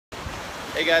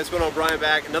Hey guys, what's going on? Bryan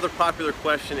back. Another popular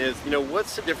question is,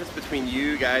 what's the difference between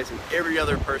you guys and every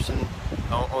other person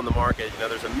on the market?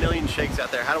 There's a million shakes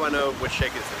out there. How do I know which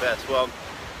shake is the best? Well,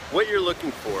 what you're looking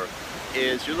for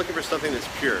is you're looking for something that's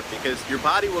pure, because your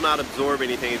body will not absorb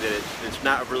anything that's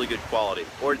not of really good quality.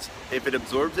 Or if it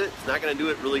absorbs it, it's not going to do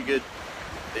it really good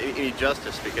any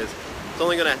justice, because it's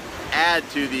only going to add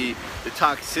to the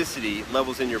toxicity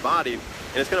levels in your body,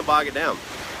 and it's going to bog it down.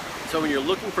 So when you're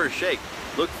looking for a shake,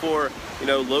 look for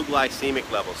low glycemic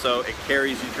level, so it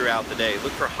carries you throughout the day.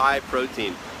 Look for high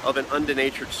protein of an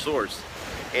undenatured source.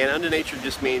 And undenatured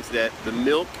just means that the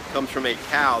milk comes from a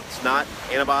cow. It's not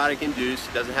antibiotic induced,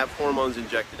 it doesn't have hormones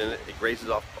injected in it. It grazes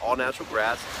off all natural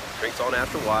grass, drinks all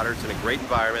natural water, it's in a great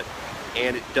environment,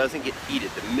 and it doesn't get heated.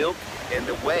 The milk and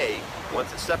the whey,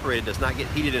 once it's separated, does not get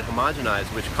heated and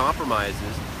homogenized, which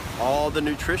compromises all the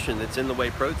nutrition that's in the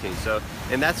whey protein.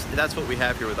 And that's what we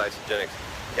have here with Isagenix.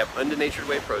 You have undenatured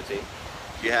whey protein.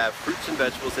 You have fruits and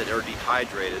vegetables that are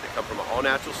dehydrated, that come from an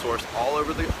all-natural source all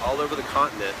over the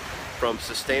continent, from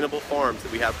sustainable farms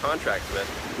that we have contracts with.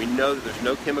 We know that there's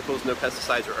no chemicals, no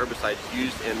pesticides or herbicides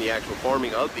used in the actual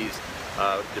farming of these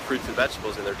the fruits and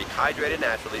vegetables, and they're dehydrated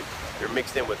naturally. They're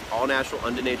mixed in with all-natural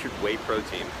undenatured whey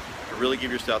protein to really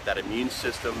give yourself that immune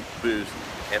system boost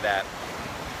and that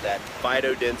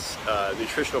phytodense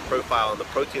nutritional profile on the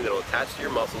protein that will attach to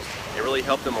your muscles and really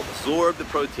help them absorb the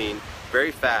protein very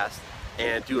fast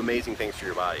and do amazing things to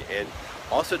your body. And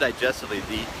also digestively,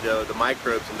 the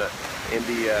microbes and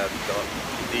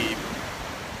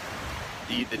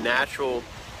the natural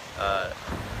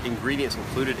ingredients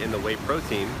included in the whey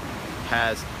protein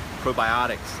has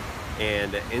probiotics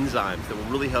and enzymes that will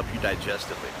really help you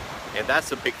digestively. And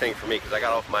that's a big thing for me, because I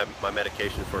got off my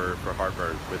medication for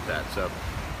heartburn with that. So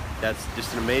that's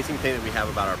just an amazing thing that we have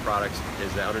about our products,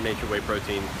 is the undenatured whey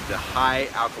protein, the high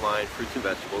alkaline fruits and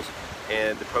vegetables,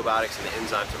 and the probiotics and the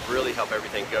enzymes that really help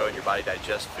everything go in your body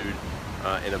digest food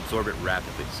and absorb it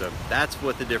rapidly. So that's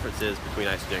what the difference is between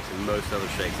Isagenix and most other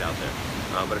shakes out there.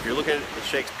 But if you're looking at the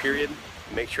shakes period,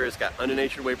 make sure it's got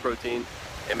undenatured whey protein,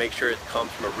 and make sure it comes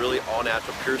from a really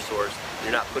all-natural pure source.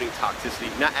 You're not putting toxicity,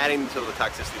 you're not adding to the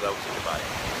toxicity levels in your body.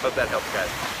 Hope that helps, guys.